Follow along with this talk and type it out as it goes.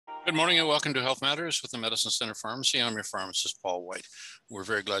Good morning and welcome to Health Matters with the Medicine Center Pharmacy. I'm your pharmacist, Paul White. We're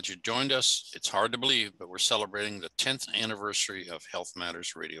very glad you joined us. It's hard to believe, but we're celebrating the 10th anniversary of Health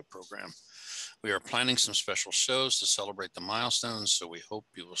Matters radio program. We are planning some special shows to celebrate the milestones, so we hope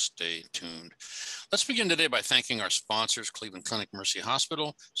you will stay tuned. Let's begin today by thanking our sponsors, Cleveland Clinic Mercy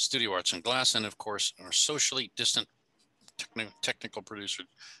Hospital, Studio Arts and Glass, and of course, our socially distant technical producer,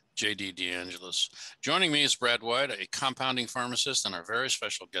 J.D. DeAngelis. Joining me is Brad White, a compounding pharmacist, and our very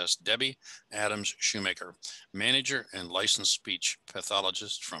special guest, Debbie Adams Shoemaker, manager and licensed speech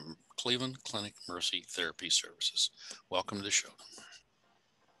pathologist from Cleveland Clinic Mercy Therapy Services. Welcome to the show.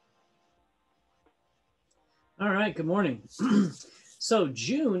 All right, good morning. So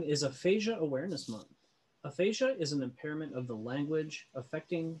June is Aphasia Awareness Month. Aphasia is an impairment of the language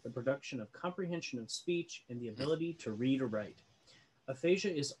affecting the production of comprehension of speech and the ability to read or write.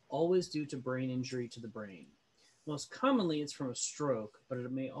 Aphasia is always due to brain injury to the brain. Most commonly, it's from a stroke, but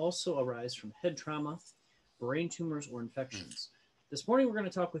it may also arise from head trauma, brain tumors, or infections. This morning, we're going to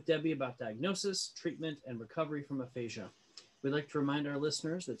talk with Debbie about diagnosis, treatment, and recovery from aphasia. We'd like to remind our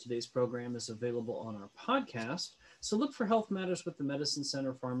listeners that today's program is available on our podcast, so look for Health Matters with the Medicine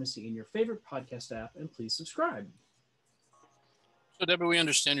Center Pharmacy in your favorite podcast app, and please subscribe. So, Debbie, we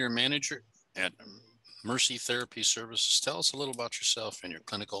understand you're a manager at Mercy Therapy Services. Tell us a little about yourself and your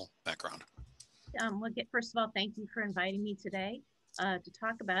clinical background. First of all, thank you for inviting me today to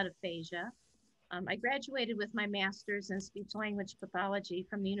talk about aphasia. I graduated with my master's in speech language pathology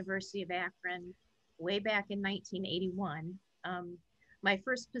from the University of Akron way back in 1981. My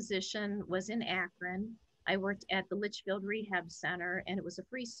first position was in Akron. I worked at the Litchfield Rehab Center, and it was a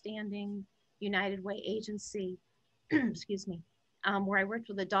freestanding United Way agency, excuse me, where I worked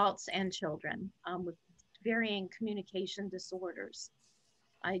with adults and children with varying communication disorders.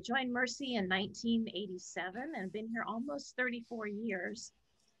 I joined Mercy in 1987 and been here almost 34 years.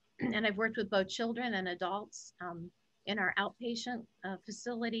 And I've worked with both children and adults in our outpatient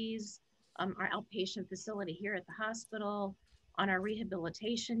facilities, our outpatient facility here at the hospital, on our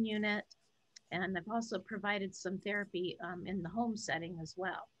rehabilitation unit. And I've also provided some therapy in the home setting as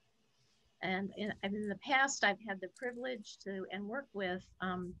well. And in the past, I've had the privilege to and work with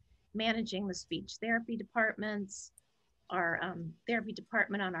managing the speech therapy departments, our therapy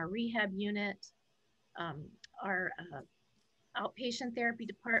department on our rehab unit, our outpatient therapy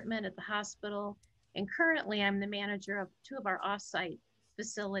department at the hospital. And currently I'm the manager of two of our off-site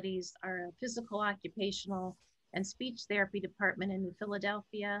facilities, our physical, occupational, and speech therapy department in New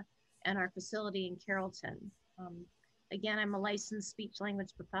Philadelphia and our facility in Carrollton. Again, I'm a licensed speech language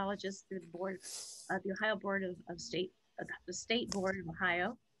pathologist through the board, the Ohio Board of State, the State Board of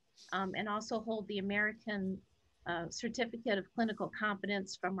Ohio, and also hold the American Certificate of Clinical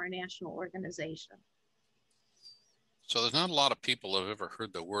Competence from our national organization. So there's not a lot of people that have ever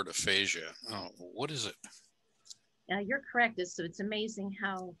heard the word aphasia. What is it? You're correct. It's amazing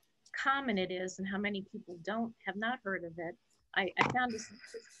how common it is and how many people have not heard of it. I found a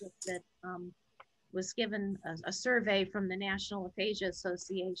statistic that was given a survey from the National Aphasia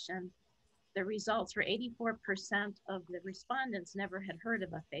Association. The results were 84% of the respondents never had heard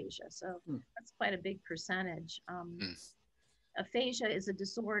of aphasia. So that's quite a big percentage. Aphasia is a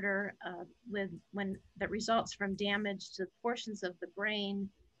disorder that results from damage to portions of the brain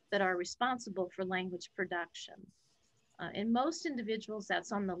that are responsible for language production. In most individuals,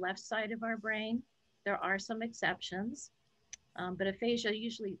 that's on the left side of our brain. There are some exceptions, but aphasia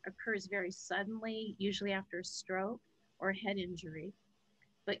usually occurs very suddenly, usually after a stroke or head injury,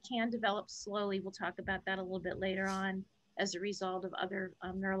 but can develop slowly. We'll talk about that a little bit later on as a result of other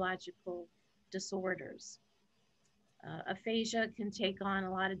neurological disorders. Aphasia can take on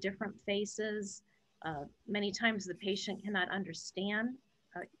a lot of different faces. Many times the patient cannot understand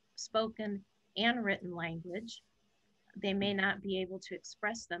spoken and written language. They may not be able to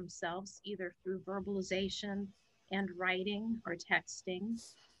express themselves either through verbalization and writing or texting.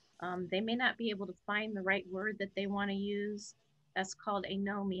 They may not be able to find the right word that they want to use. That's called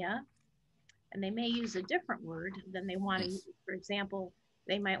anomia. And they may use a different word than they want to use. For example,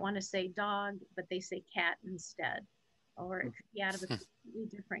 they might want to say dog, but they say cat instead. Or it could be out of a completely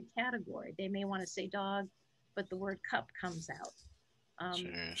different category. They may want to say dog, but the word cup comes out.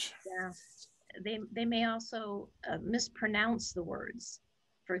 Yeah. They may also mispronounce the words.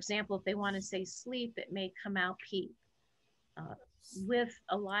 For example, if they want to say sleep, it may come out peep. With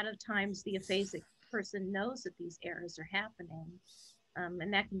a lot of times, the aphasic person knows that these errors are happening,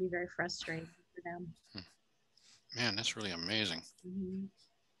 and that can be very frustrating for them. Man, that's really amazing. Mm-hmm.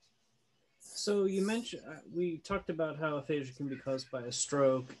 So you mentioned, we talked about how aphasia can be caused by a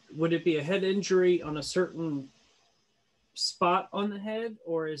stroke. Would it be a head injury on a certain spot on the head,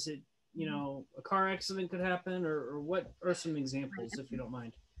 or is it, you know, a car accident could happen, or what are some examples, if you don't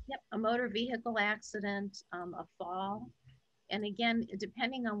mind? Yep, a motor vehicle accident, a fall. And again,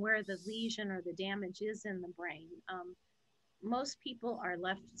 depending on where the lesion or the damage is in the brain, most people are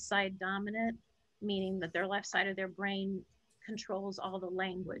left side dominant, meaning that their left side of their brain controls all the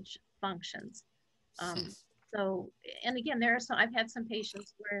language functions. So, and again, there are some, I've had some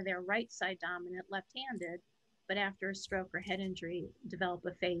patients where they're right side dominant, left-handed, but after a stroke or head injury, develop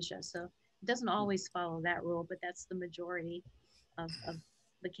aphasia. So it doesn't always follow that rule, but that's the majority of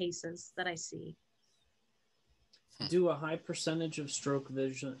the cases that I see. Do a high percentage of stroke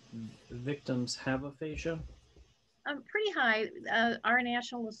victims have aphasia? Pretty high. Our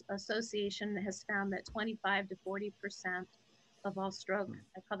National Association has found that 25 to 40% of all stroke,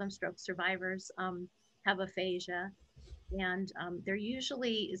 I call them stroke survivors, have aphasia. And they're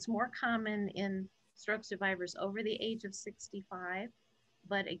usually, it's more common in stroke survivors over the age of 65.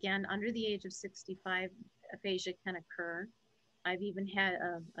 But again, under the age of 65, aphasia can occur. I've even had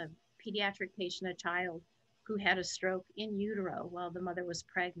a pediatric patient, a child, who had a stroke in utero while the mother was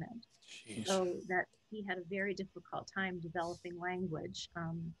pregnant. Jeez. So that he had a very difficult time developing language.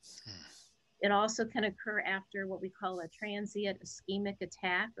 It also can occur after what we call a transient ischemic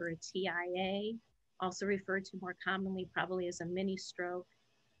attack, or a TIA, also referred to more commonly probably as a mini stroke.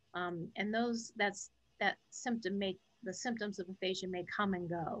 And that symptom the symptoms of aphasia may come and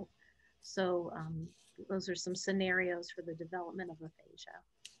go. So those are some scenarios for the development of aphasia.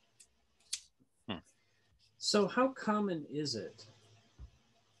 So how common is it?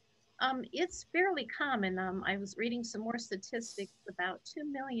 It's fairly common. I was reading some more statistics. About 2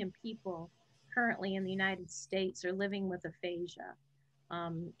 million people currently in the United States are living with aphasia.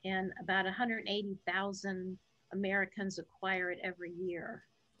 And about 180,000 Americans acquire it every year.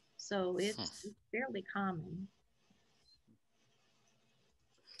 So it's fairly common.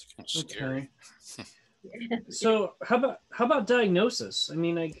 It's kind of scary. Okay. So how about diagnosis? I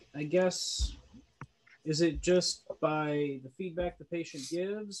mean, I guess, is it just by the feedback the patient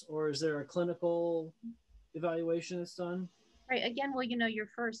gives, or is there a clinical evaluation that's done? Right. Again, well, you know, your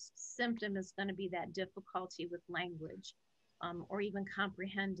first symptom is going to be that difficulty with language, or even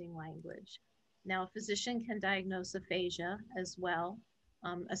comprehending language. Now, a physician can diagnose aphasia as well.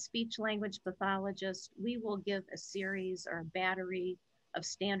 A speech language pathologist, we will give a series or a battery of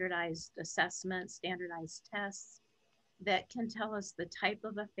standardized assessments, standardized tests that can tell us the type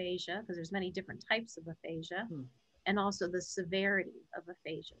of aphasia, because there's many different types of aphasia, and also the severity of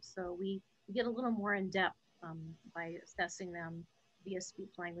aphasia. So we get a little more in depth by assessing them via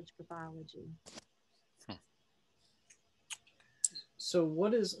speech language pathology. So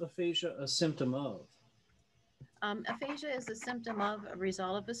what is aphasia a symptom of? Aphasia is a symptom of a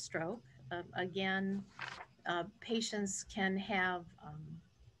result of a stroke. Again, patients can have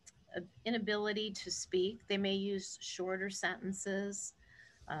inability to speak. They may use shorter sentences.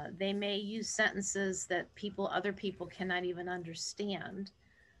 They may use sentences that other people cannot even understand.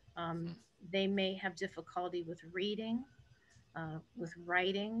 They may have difficulty with reading, with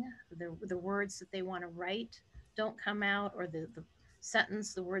writing. The words that they want to write don't come out, or the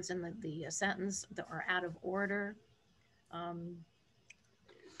words in the sentence that are out of order.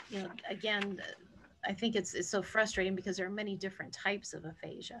 You know, again, I think it's so frustrating because there are many different types of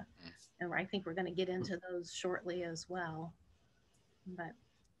aphasia, and I think we're going to get into those shortly as well. But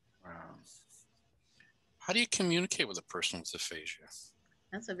how do you communicate with a person with aphasia?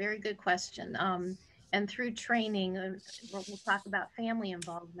 That's a very good question. And through training, we'll talk about family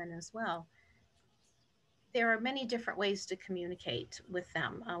involvement as well. There are many different ways to communicate with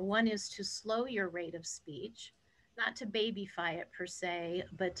them. One is to slow your rate of speech, not to babyfy it per se,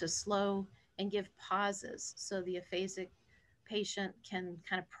 but to slow and give pauses so the aphasic patient can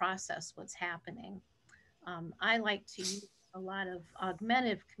kind of process what's happening. I like to use a lot of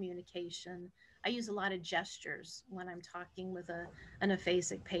augmentative communication. I use a lot of gestures when I'm talking with an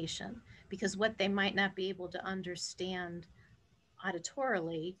aphasic patient, because what they might not be able to understand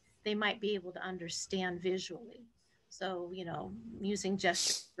auditorily, they might be able to understand visually. So, you know, using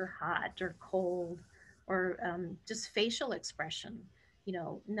gestures for hot or cold, or just facial expression, you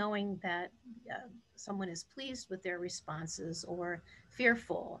know, knowing that someone is pleased with their responses or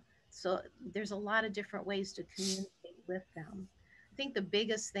fearful. So there's a lot of different ways to communicate with them. I think the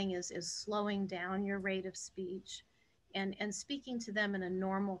biggest thing is slowing down your rate of speech and speaking to them in a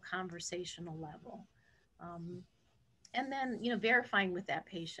normal conversational level. And then, you know, verifying with that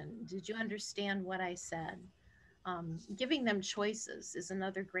patient, did you understand what I said? Giving them choices is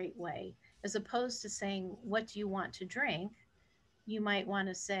another great way. As opposed to saying, what do you want to drink? You might want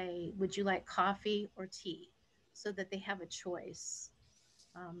to say, would you like coffee or tea? so that they have a choice.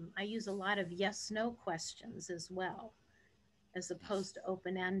 I use a lot of yes/no questions as well, as opposed to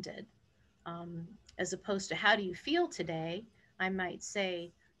open-ended. Um, as opposed to how do you feel today, I might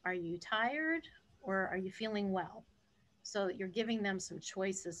say, are you tired or are you feeling well? So you're giving them some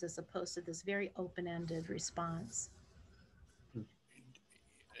choices as opposed to this very open-ended response.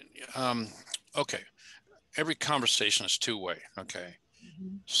 Okay. Every conversation is two-way. Okay.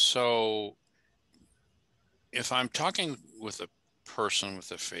 Mm-hmm. So if I'm talking with a person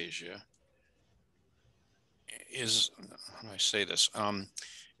with aphasia, how do I say this?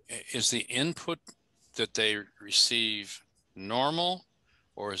 Is the input that they receive normal,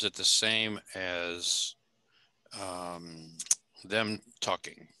 or is it the same as them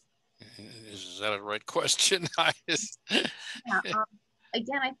talking? Is that a right question? Yeah.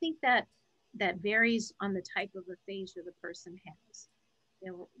 Again, I think that varies on the type of aphasia the person has.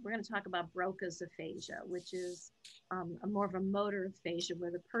 We're going to talk about Broca's aphasia, which is a more of a motor aphasia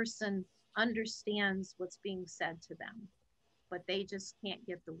where the person understands what's being said to them, but they just can't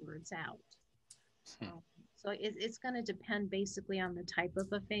get the words out. So it's going to depend basically on the type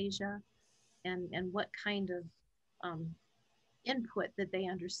of aphasia and what kind of input that they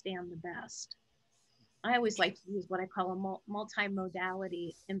understand the best. I always like to use what I call a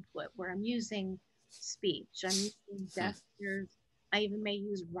multimodality input, where I'm using speech, I'm using gestures, I even may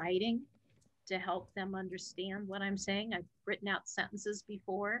use writing to help them understand what I'm saying. I've written out sentences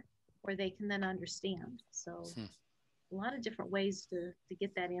before where they can then understand. So a lot of different ways to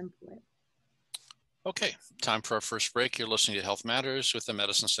get that input. Okay, time for our first break. You're listening to Health Matters with the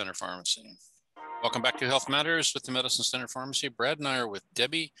Medicine Center Pharmacy. Welcome back to Health Matters with the Medicine Center Pharmacy. Brad and I are with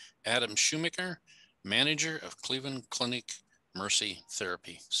Debbie Adams Shoemaker, manager of Cleveland Clinic Mercy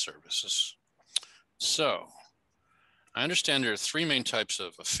Therapy Services. So, I understand there are three main types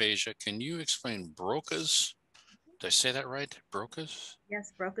of aphasia. Can you explain Broca's? Did I say that right? Broca's?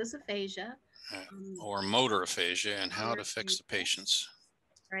 Yes, Broca's aphasia. Or motor aphasia, and how it affects the patients.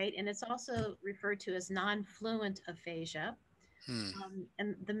 Right, and it's also referred to as non-fluent aphasia.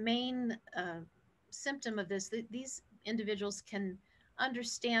 And the main symptom of this, these individuals can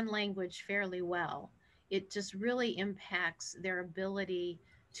understand language fairly well. It just really impacts their ability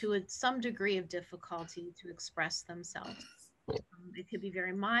to some degree of difficulty to express themselves. It could be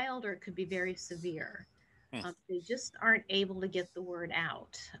very mild or it could be very severe. They just aren't able to get the word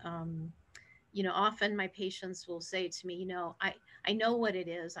out. Often my patients will say to me, I know what it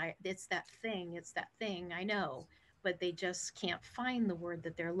is. It's that thing I know, but they just can't find the word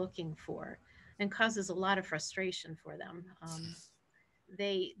that they're looking for, and causes a lot of frustration for them.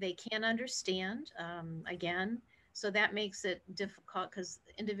 They can't understand, again, so that makes it difficult because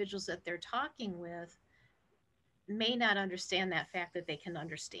individuals that they're talking with may not understand that fact that they can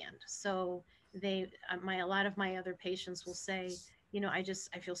understand. So a lot of my other patients will say,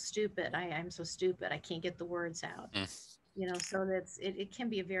 I feel stupid. I'm so stupid. I can't get the words out. So it can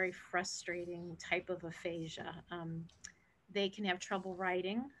be a very frustrating type of aphasia. They can have trouble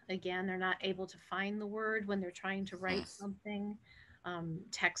writing. Again, they're not able to find the word when they're trying to write something.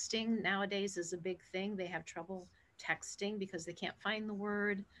 Texting nowadays is a big thing. They have trouble texting because they can't find the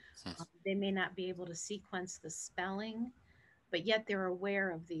word. They may not be able to sequence the spelling, but yet they're aware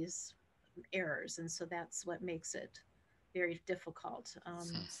of these errors. And so that's what makes it very difficult.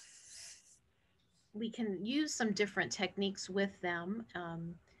 We can use some different techniques with them.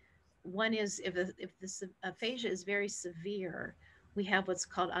 One is if this aphasia is very severe, we have what's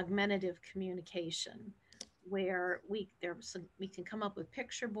called augmentative communication, where we can come up with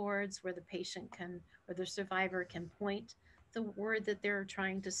picture boards where the patient can, or the survivor can point the word that they're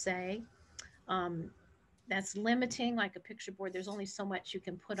trying to say. That's limiting, like a picture board. There's only so much you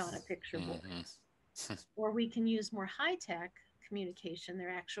can put on a picture board. Or we can use more high-tech communication. They're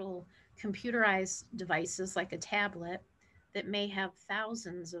actual computerized devices like a tablet that may have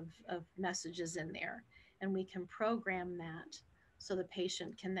thousands of messages in there. And we can program that so the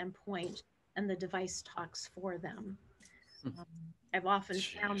patient can then point and the device talks for them. I've often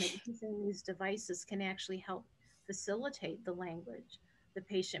found that using these devices can actually help facilitate the language. The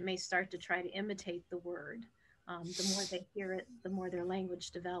patient may start to try to imitate the word. The more they hear it, the more their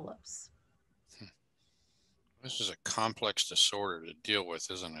language develops. This is a complex disorder to deal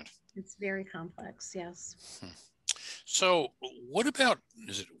with, isn't it? It's very complex, yes. So what about,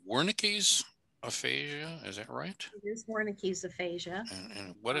 is it Wernicke's aphasia? Is that right? It is Wernicke's aphasia.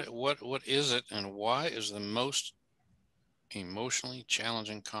 And what is it, and why is the most emotionally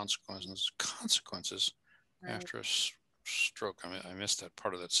challenging consequences right. After a stroke? I missed that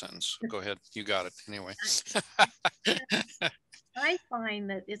part of that sentence. Go ahead. You got it anyway. I find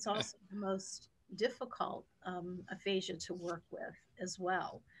that it's also the most difficult aphasia to work with as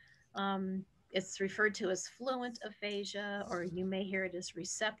well. It's referred to as fluent aphasia, or you may hear it as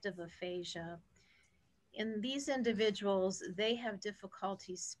receptive aphasia. In these individuals, they have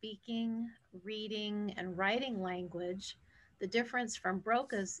difficulty speaking, reading, and writing language. The difference from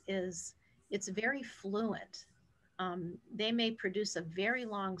Broca's is it's very fluent. They may produce a very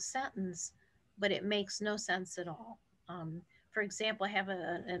long sentence, but it makes no sense at all. For example, I have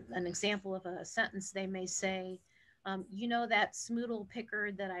an example of a sentence they may say, you know, that smoodle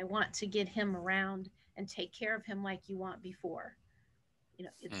picker that I want to get him around and take care of him like you want before. You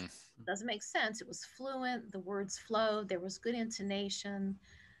know, it doesn't make sense. It was fluent, the words flowed, there was good intonation,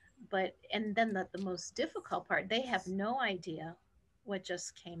 but and then the most difficult part, they have no idea what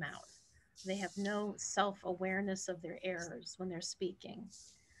just came out. They have no self-awareness of their errors when they're speaking.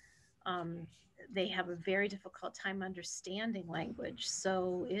 um, they have a very difficult time understanding language,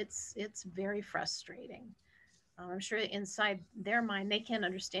 so it's very frustrating. I'm sure inside their mind they can't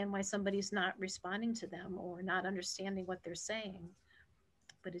understand why somebody's not responding to them or not understanding what they're saying,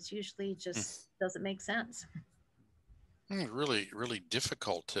 but it's usually just doesn't make sense. Really, really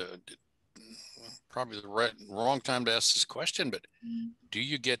difficult to, probably the wrong time to ask this question, but do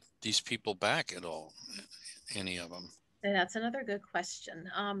you get these people back at all? Any of them? And that's another good question.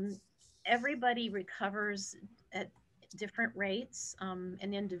 Everybody recovers at different rates,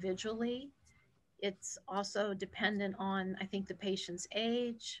 and individually. It's also dependent on, I think, the patient's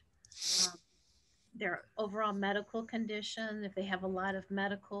age, um, their overall medical condition. If they have a lot of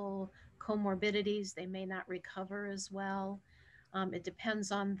medical comorbidities, they may not recover as well. It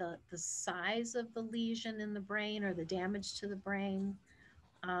depends on the size of the lesion in the brain or the damage to the brain.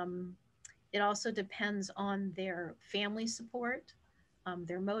 Um, it also depends on their family support,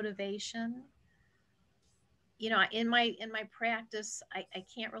 their motivation. You know, in my practice, I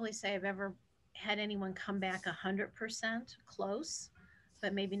can't really say I've ever had anyone come back 100% close,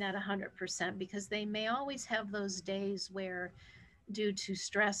 but maybe not 100% because they may always have those days where, due to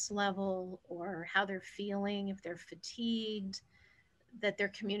stress level or how they're feeling, if they're fatigued, that their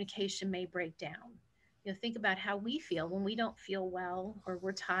communication may break down. You know, think about how we feel when we don't feel well or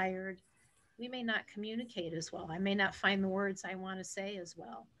we're tired. We may not communicate as well. I may not find the words I want to say as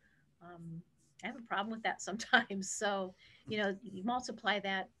well. Um, I have a problem with that sometimes. So, you know, you multiply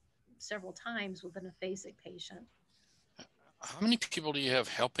that several times with an aphasic patient. How many people do you have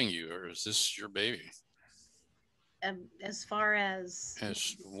helping you, or is this your baby? As far as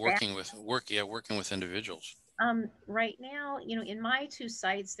working with individuals. Right now, you know, in my two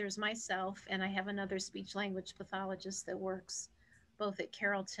sites, there's myself and I have another speech language pathologist that works both at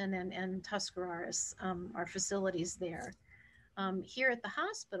Carrollton and Tuscarawas, our facilities there. Here at the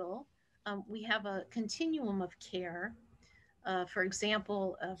hospital, we have a continuum of care. For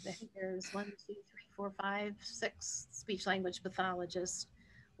example, I think there's 1, 2, 3, 4, 5, 6 speech language pathologists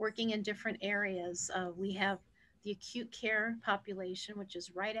working in different areas. We have the acute care population, which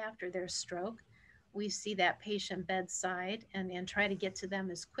is right after their stroke. We see that patient bedside and try to get to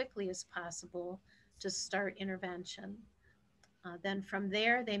them as quickly as possible to start intervention. Then from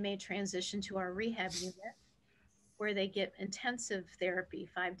there, they may transition to our rehab unit where they get intensive therapy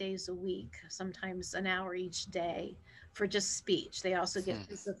 5 days a week, sometimes an hour each day for just speech. They also get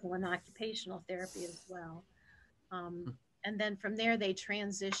physical and occupational therapy as well. And then from there, they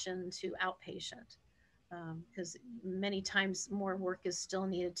transition to outpatient because many times more work is still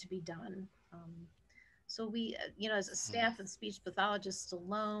needed to be done. So we, you know, as a staff of speech pathologists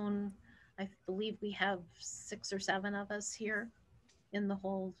alone, I believe we have 6 or 7 of us here in the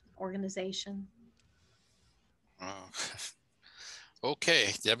whole organization. Wow.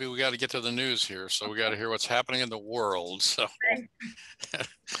 Okay, Debbie, we got to get to the news here. So we got to hear what's happening in the world. So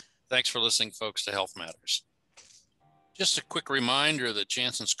thanks for listening, folks, to Health Matters. Just a quick reminder that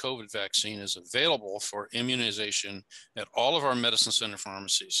Janssen's COVID vaccine is available for immunization at all of our medicine center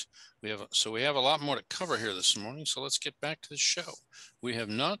pharmacies. We have a lot more to cover here this morning, so let's get back to the show. We have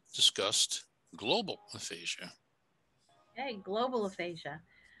not discussed global aphasia. Okay, global aphasia.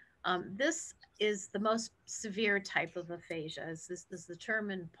 This is the most severe type of aphasia. As the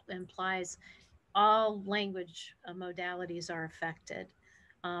term implies, all language modalities are affected.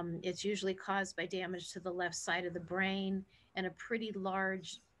 It's usually caused by damage to the left side of the brain and a pretty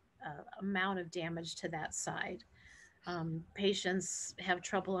large amount of damage to that side. Patients have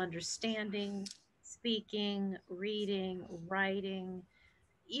trouble understanding, speaking, reading, writing,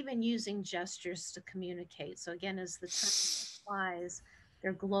 even using gestures to communicate. So, again, as the term implies,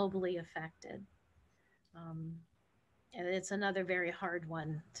 they're globally affected. Um, and it's another very hard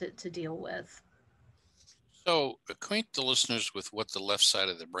one to deal with. So acquaint the listeners with what the left side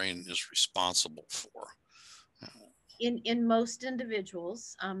of the brain is responsible for. In most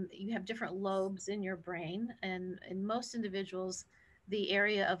individuals, you have different lobes in your brain, and in most individuals, the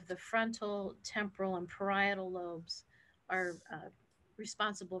area of the frontal, temporal, and parietal lobes are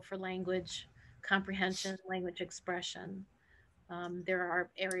responsible for language comprehension, language expression. There are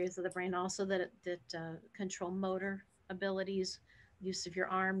areas of the brain also that control motor abilities, use of your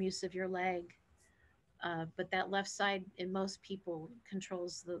arm, use of your leg. But that left side in most people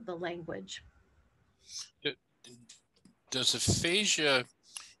controls the language. Does aphasia,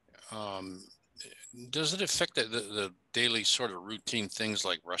 um, does it affect the daily sort of routine things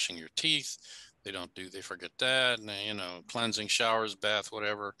like brushing your teeth? They forget that, and, cleansing, showers, bath,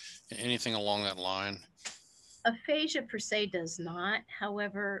 whatever, anything along that line? Aphasia per se does not.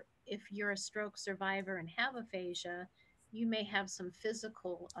 However, if you're a stroke survivor and have aphasia, you may have some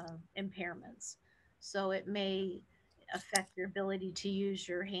physical impairments. So it may affect your ability to use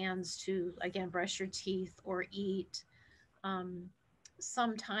your hands to, again, brush your teeth or eat. Um,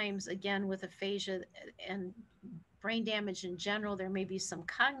 Sometimes, again, with aphasia and brain damage in general, there may be some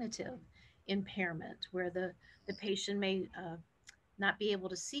cognitive impairment where the patient may not be able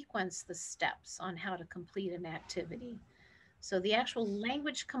to sequence the steps on how to complete an activity. So the actual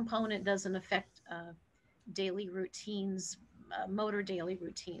language component doesn't affect daily routines, motor daily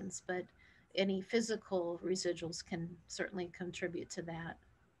routines, but any physical residuals can certainly contribute to that.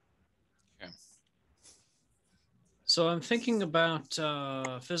 Okay. So I'm thinking about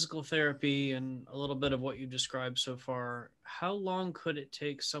physical therapy and a little bit of what you described so far. How long could it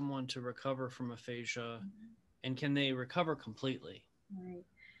take someone to recover from aphasia, and can they recover completely? Right.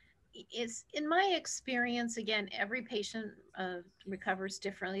 It's in my experience, again, every patient recovers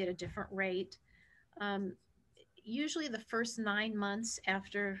differently at a different rate. Um, Usually, the first 9 months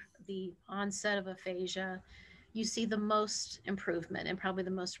after the onset of aphasia, you see the most improvement and probably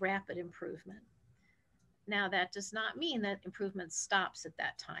the most rapid improvement. Now, that does not mean that improvement stops at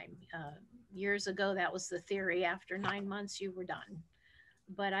that time. Years ago, that was the theory. After 9 months, you were done.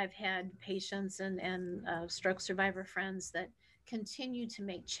 But I've had patients and stroke survivor friends that continue to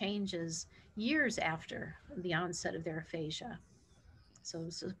make changes years after the onset of their aphasia. So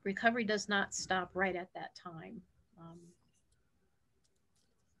recovery does not stop right at that time. Um,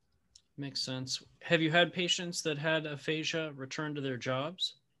 Makes sense. Have you had patients that had aphasia return to their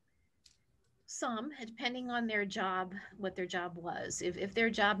jobs? some, depending on their job, what their job was. If their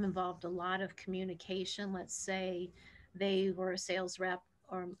job involved a lot of communication, let's say they were a sales rep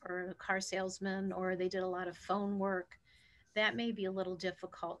or a car salesman, or they did a lot of phone work, that may be a little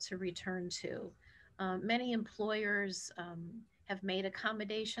difficult to return to. Many employers have made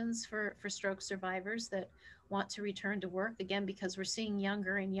accommodations for stroke survivors that want to return to work, again, because we're seeing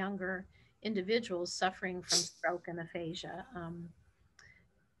younger and younger individuals suffering from stroke and aphasia.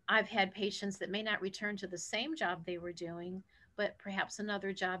 I've had patients that may not return to the same job they were doing, but perhaps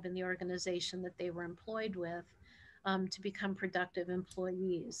another job in the organization that they were employed with, to become productive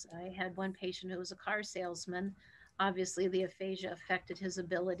employees. I had one patient who was a car salesman. Obviously, the aphasia affected his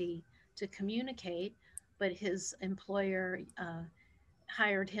ability to communicate, but his employer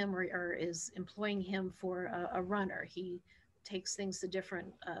hired him or is employing him for a runner. He takes things to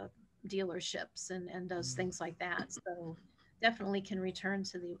different dealerships and does things like that. So definitely can return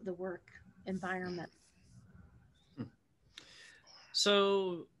to the work environment.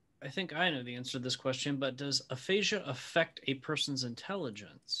 So I think I know the answer to this question, but does aphasia affect a person's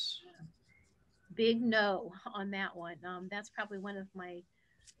intelligence? Big no on that one. That's probably one of my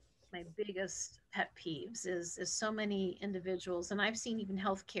biggest pet peeves is so many individuals, and I've seen even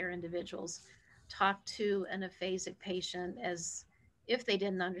healthcare individuals talk to an aphasic patient as if they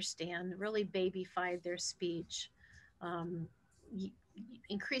didn't understand, really babyfied their speech, um, y-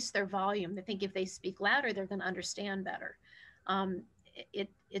 increase their volume. They think if they speak louder, they're going to understand better.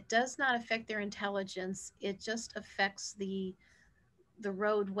 It does not affect their intelligence. It just affects the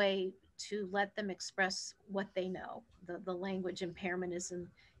roadway to let them express what they know. The language impairment is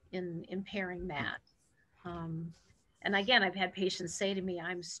in impairing that. Um, and again, I've had patients say to me,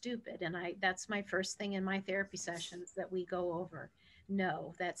 "I'm stupid," and I that's my first thing in my therapy sessions that we go over.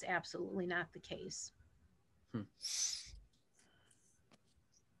 No, that's absolutely not the case. Hmm.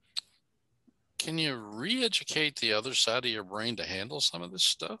 Can you re-educate the other side of your brain to handle some of this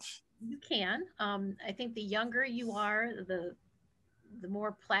stuff? You can. I think the younger you are, the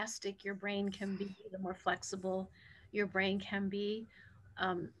more plastic your brain can be, the more flexible your brain can be.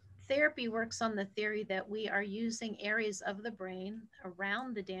 Um, Therapy works on the theory that we are using areas of the brain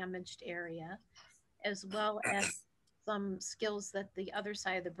around the damaged area, as well as some skills that the other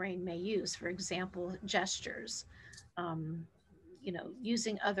side of the brain may use. For example, gestures, um,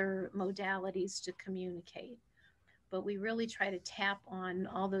 using other modalities to communicate. But we really try to tap on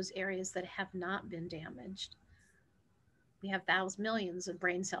all those areas that have not been damaged. We have thousands, millions of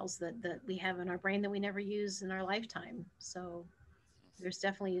brain cells that we have in our brain that we never use in our lifetime. So there's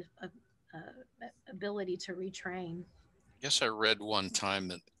definitely a ability to retrain. I guess I read one time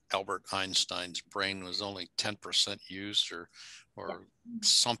that Albert Einstein's brain was only 10% used, Yeah. or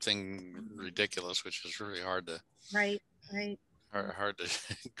something ridiculous, which is really hard to Right, right. hard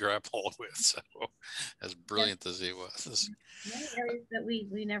to grab hold with. So, as Yeah. brilliant as he was. Many areas that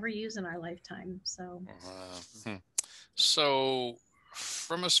we never use in our lifetime. So So,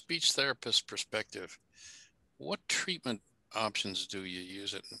 from a speech therapist perspective, what treatment options do you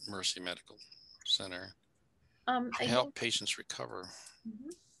use at Mercy Medical Center to again, help patients recover?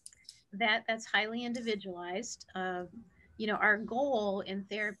 mhm, that's highly individualized. Our goal in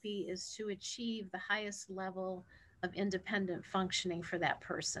therapy is to achieve the highest level of independent functioning for that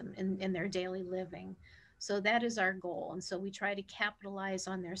person in their daily living. So that is our goal. And so we try to capitalize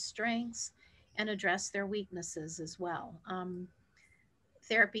on their strengths and address their weaknesses as well.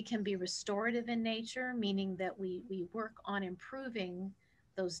 Therapy can be restorative in nature, meaning that we work on improving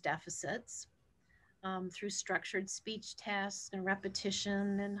those deficits through structured speech tests and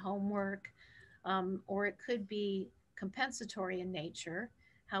repetition and homework, or it could be compensatory in nature,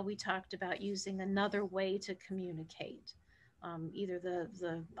 how we talked about using another way to communicate, either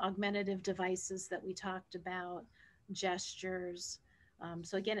the augmentative devices that we talked about, gestures.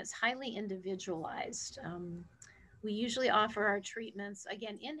 So again, it's highly individualized. We usually offer our treatments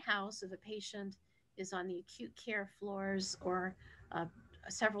again in-house if a patient is on the acute care floors, or uh,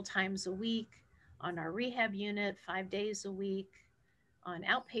 several times a week on our rehab unit, 5 days a week. On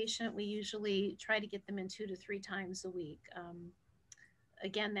outpatient, we usually try to get them in 2 to 3 times a week.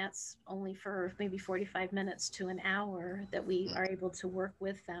 Again, that's only for maybe 45 minutes to an hour that we are able to work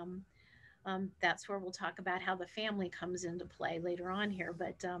with them. That's where we'll talk about how the family comes into play later on here.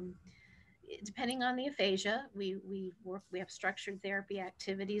 But depending on the aphasia, we have structured therapy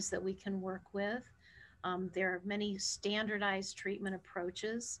activities that we can work with. There are many standardized treatment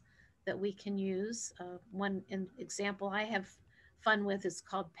approaches that we can use. One example I have fun with is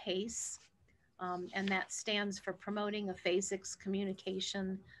called PACE, and that stands for Promoting Aphasics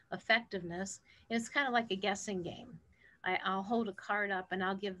Communication Effectiveness. And it's kind of like a guessing game. I'll hold a card up and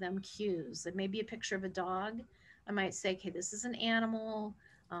I'll give them cues. It may be a picture of a dog. I might say, okay, this is an animal.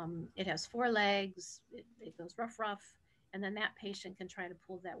 It has 4 legs. It goes rough, rough. And then that patient can try to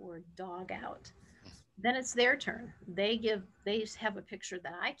pull that word dog out. Then it's their turn. They have a picture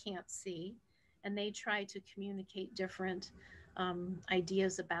that I can't see, and they try to communicate different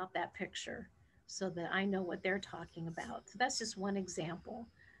ideas about that picture so that I know what they're talking about. So that's just one example.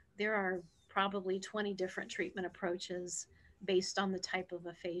 There are probably 20 different treatment approaches based on the type of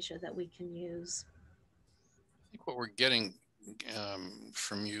aphasia that we can use. I think what we're getting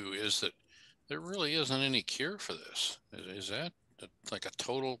from you is that there really isn't any cure for this. Is that like a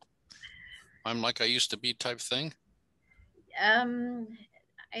total I'm like I used to be type thing? Um,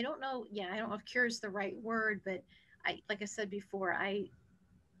 I don't know. Yeah, I don't know if cure is the right word, but like I said before, I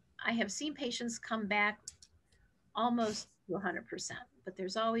have seen patients come back almost to 100%, but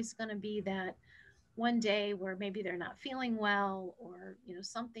there's always going to be that one day where maybe they're not feeling well, or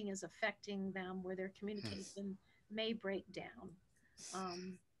something is affecting them where their communication may break down.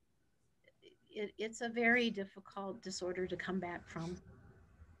 Um, it's a very difficult disorder to come back from.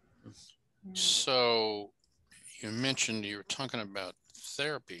 Yeah. So you mentioned you were talking about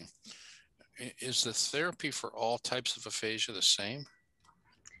therapy. Is the therapy for all types of aphasia the same?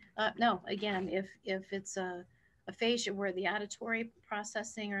 No, again, if it's a aphasia where the auditory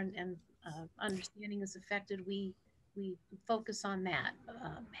processing and understanding is affected, we focus on that,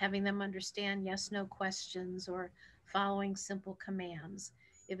 having them understand yes no questions or following simple commands.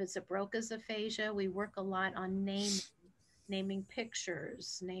 If it's a Broca's aphasia, we work a lot on naming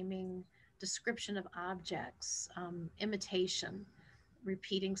pictures, naming description of objects, imitation,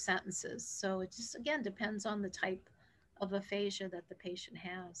 repeating sentences. So it just again depends on the type of aphasia that the patient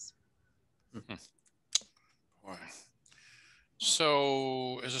has. Boy.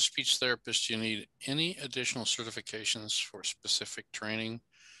 So, as a speech therapist, do you need any additional certifications for specific training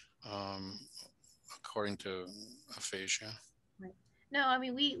um, according to aphasia? Right. No, I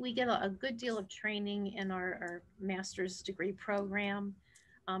mean, we get a good deal of training in our master's degree program.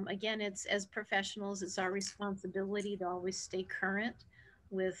 Again, it's as professionals, it's our responsibility to always stay current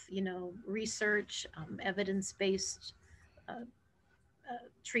with, research, evidence-based uh,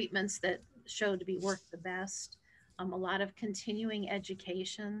 treatments that show to be work the best. a lot of continuing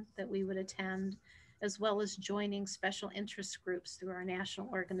education that we would attend, as well as joining special interest groups through our national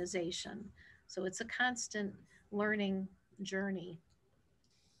organization. So it's a constant learning journey.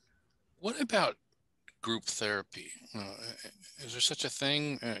 What about group therapy? Is there such a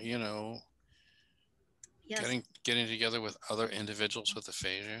thing? Yes, Getting together with other individuals with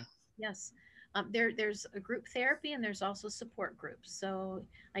aphasia? yes. There's a group therapy and there's also support groups. So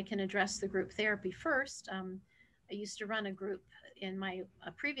I can address the group therapy first. I used to run a group in my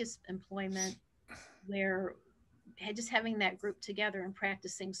previous employment where just having that group together and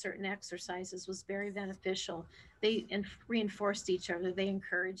practicing certain exercises was very beneficial. They reinforced each other, they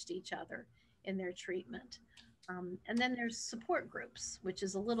encouraged each other in their treatment. And then there's support groups, which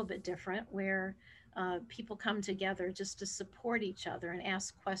is a little bit different, where people come together just to support each other and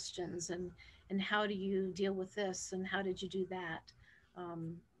ask questions and how do you deal with this and how did you do that.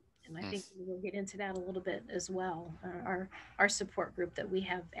 Um, and I think we'll get into that a little bit as well. Our support group that we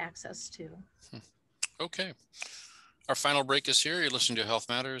have access to. Okay. Our final break is here. You're listening to Health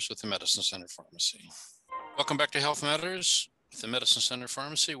Matters with the Medicine Center Pharmacy. Welcome back to Health Matters with the Medicine Center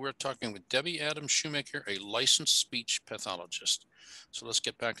Pharmacy. We're talking with Debbie Adams Shoemaker, a licensed speech pathologist. So let's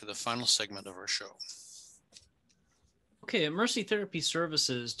get back to the final segment of our show. Okay, at Mercy Therapy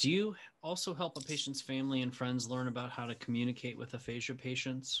Services, do you also help a patient's family and friends learn about how to communicate with aphasia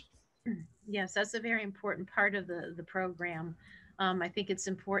patients? Yes, that's a very important part of the program. I think it's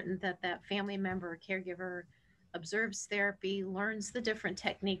important that that family member or caregiver observes therapy, learns the different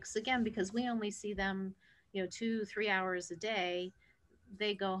techniques, again, because we only see them, 2, 3 hours a day.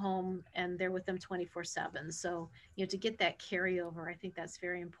 They go home and they're with them 24/7. So, to get that carryover, I think that's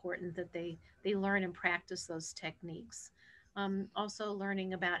very important that they learn and practice those techniques. Also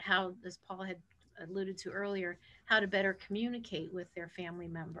learning about how, as Paul had alluded to earlier, how to better communicate with their family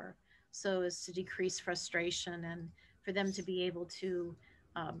member so as to decrease frustration and for them to be able to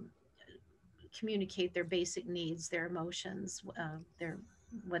um, communicate their basic needs, their emotions, their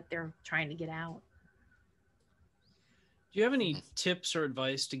what they're trying to get out. Do you have any tips or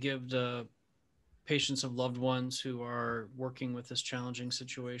advice to give to patients of loved ones who are working with this challenging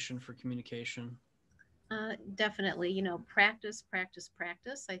situation for communication? Definitely, practice, practice,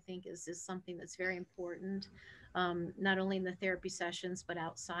 practice, I think is something that's very important, not only in the therapy sessions, but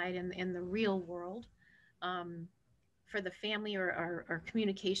outside in the real world. Um, for the family or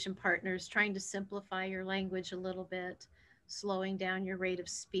communication partners, trying to simplify your language a little bit, slowing down your rate of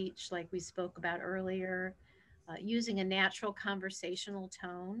speech, like we spoke about earlier, using a natural conversational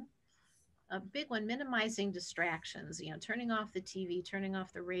tone. A big one, minimizing distractions, turning off the TV, turning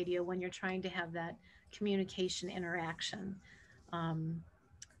off the radio when you're trying to have that communication interaction. Um,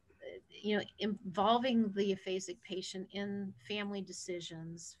 Involving the aphasic patient in family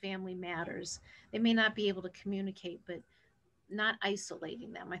decisions, family matters. They may not be able to communicate, but not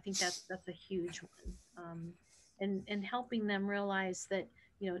isolating them. I think that's a huge one. And helping them realize that,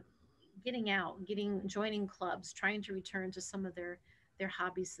 you know, getting out, joining clubs, trying to return to some of their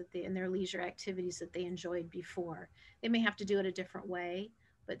hobbies that they and their leisure activities that they enjoyed before. They may have to do it a different way,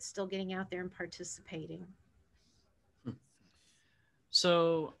 but still getting out there and participating.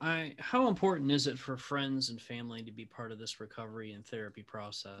 So, how important is it for friends and family to be part of this recovery and therapy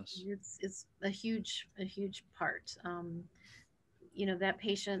process? It's a huge part. That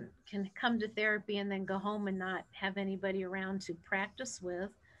patient can come to therapy and then go home and not have anybody around to practice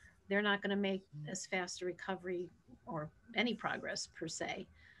with. They're not going to make as fast a recovery or any progress per se.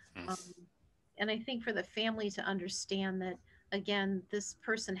 Um, and I think for the family to understand that, again, this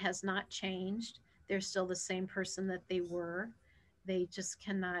person has not changed. They're still the same person that they were. They just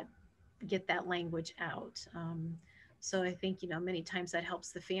cannot get that language out. So I think, many times that helps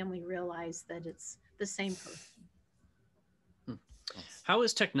the family realize that it's the same person. How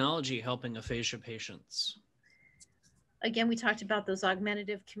is technology helping aphasia patients? Again, we talked about those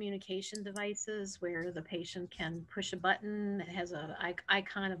augmentative communication devices where the patient can push a button. It has a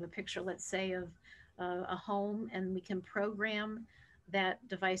icon of a picture, let's say, of a home, and we can program that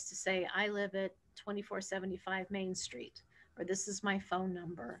device to say, I live at 2475 Main Street, or this is my phone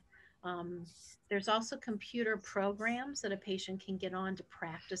number. Um, there's also computer programs that a patient can get on to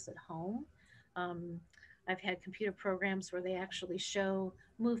practice at home. Um, I've had computer programs where they actually show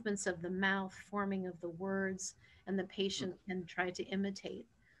movements of the mouth, forming of the words, and the patient can try to imitate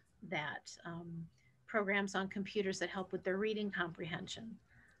that. Programs on computers that help with their reading comprehension.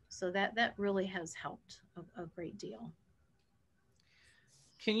 So that really has helped a great deal.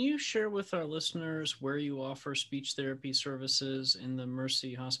 Can you share with our listeners where you offer speech therapy services in the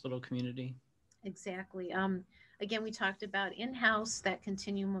Mercy Hospital community? Exactly. Again, we talked about in-house, that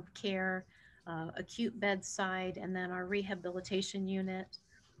continuum of care, acute bedside, and then our rehabilitation unit.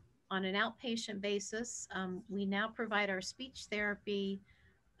 On an outpatient basis, we now provide our speech therapy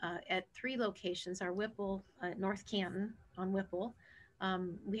at 3 locations, our Whipple, North Canton on Whipple.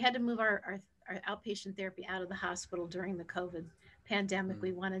 We had to move our outpatient therapy out of the hospital during the COVID pandemic.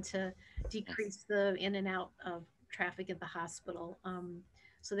 We wanted to decrease the in and out of traffic at the hospital.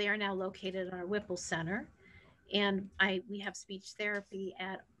 So they are now located in our Whipple Center. And we have speech therapy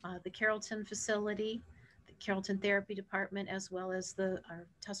at the Carrollton facility, the Carrollton Therapy Department, as well as our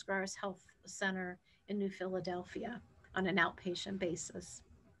Tuscarawas Health Center in New Philadelphia on an outpatient basis.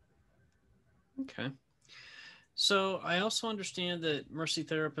 Okay. So I also understand that Mercy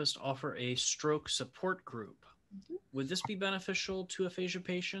Therapists offer a stroke support group. Mm-hmm. Would this be beneficial to aphasia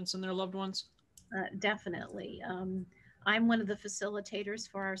patients and their loved ones? Definitely. I'm one of the facilitators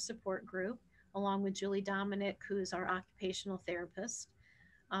for our support group, along with Julie Dominic, who's our occupational therapist.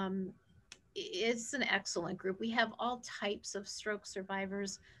 It's an excellent group. We have all types of stroke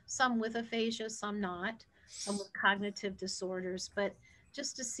survivors, some with aphasia, some not, some with cognitive disorders, but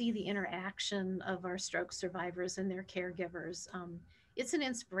just to see the interaction of our stroke survivors and their caregivers, it's an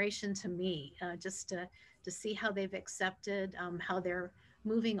inspiration to me, just to see how they've accepted, how they're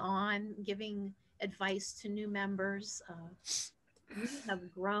moving on, giving advice to new members. We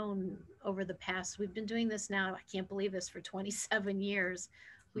have grown over the past, we've been doing this now, I can't believe this, for 27 years.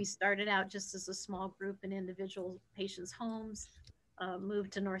 We started out just as a small group in individual patients' homes,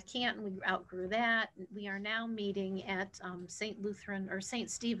 moved to North Canton, we outgrew that. We are now meeting at St.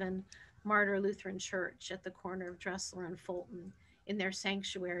 Stephen Martyr Lutheran Church at the corner of Dressler and Fulton in their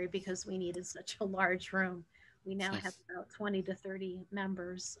sanctuary because we needed such a large room. We now have about 20 to 30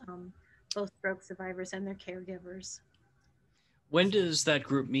 members, both stroke survivors and their caregivers. When does that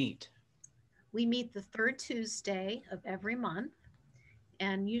group meet? We meet the 3rd Tuesday of every month,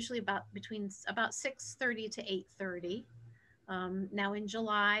 and usually about 6:30 to 8:30. Now in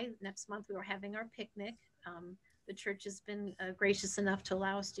July, next month, we were having our picnic. The church has been gracious enough to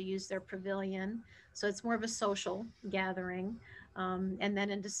allow us to use their pavilion. So it's more of a social gathering. And then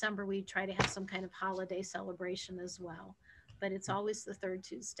in December, we try to have some kind of holiday celebration as well. But it's always the 3rd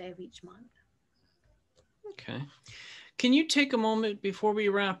Tuesday of each month. Okay. Can you take a moment before we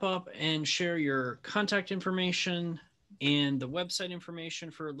wrap up and share your contact information and the website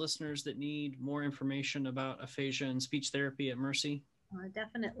information for listeners that need more information about aphasia and speech therapy at Mercy?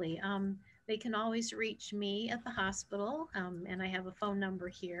 Definitely. They can always reach me at the hospital, and I have a phone number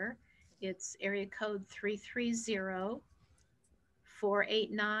here. It's area code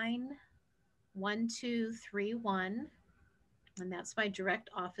 330-489-1231, and that's my direct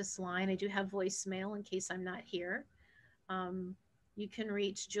office line. I do have voicemail in case I'm not here. You can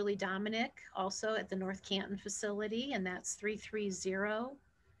reach Julie Dominic also at the North Canton facility, and that's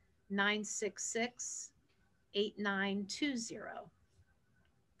 330-966-8920.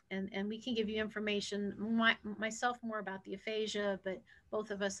 And we can give you information, myself more about the aphasia, but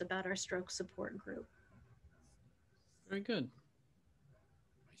both of us about our stroke support group. Very good.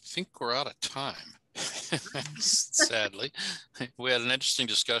 I think we're out of time. Sadly, we had an interesting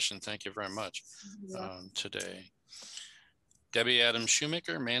discussion. Thank you very much today. Debbie Adams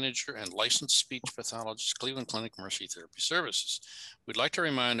Shoemaker, manager and licensed speech pathologist, Cleveland Clinic Mercy Therapy Services. We'd like to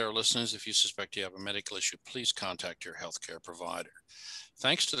remind our listeners, if you suspect you have a medical issue, please contact your healthcare provider.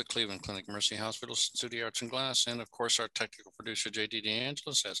 Thanks to the Cleveland Clinic Mercy Hospital, Studio Arts and Glass, and of course our technical producer, J.D.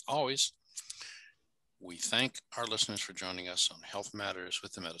 DeAngelis. As always, we thank our listeners for joining us on Health Matters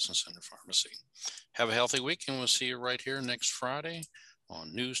with the Medicine Center Pharmacy. Have a healthy week, and we'll see you right here next Friday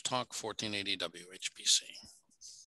on News Talk 1480 WHBC.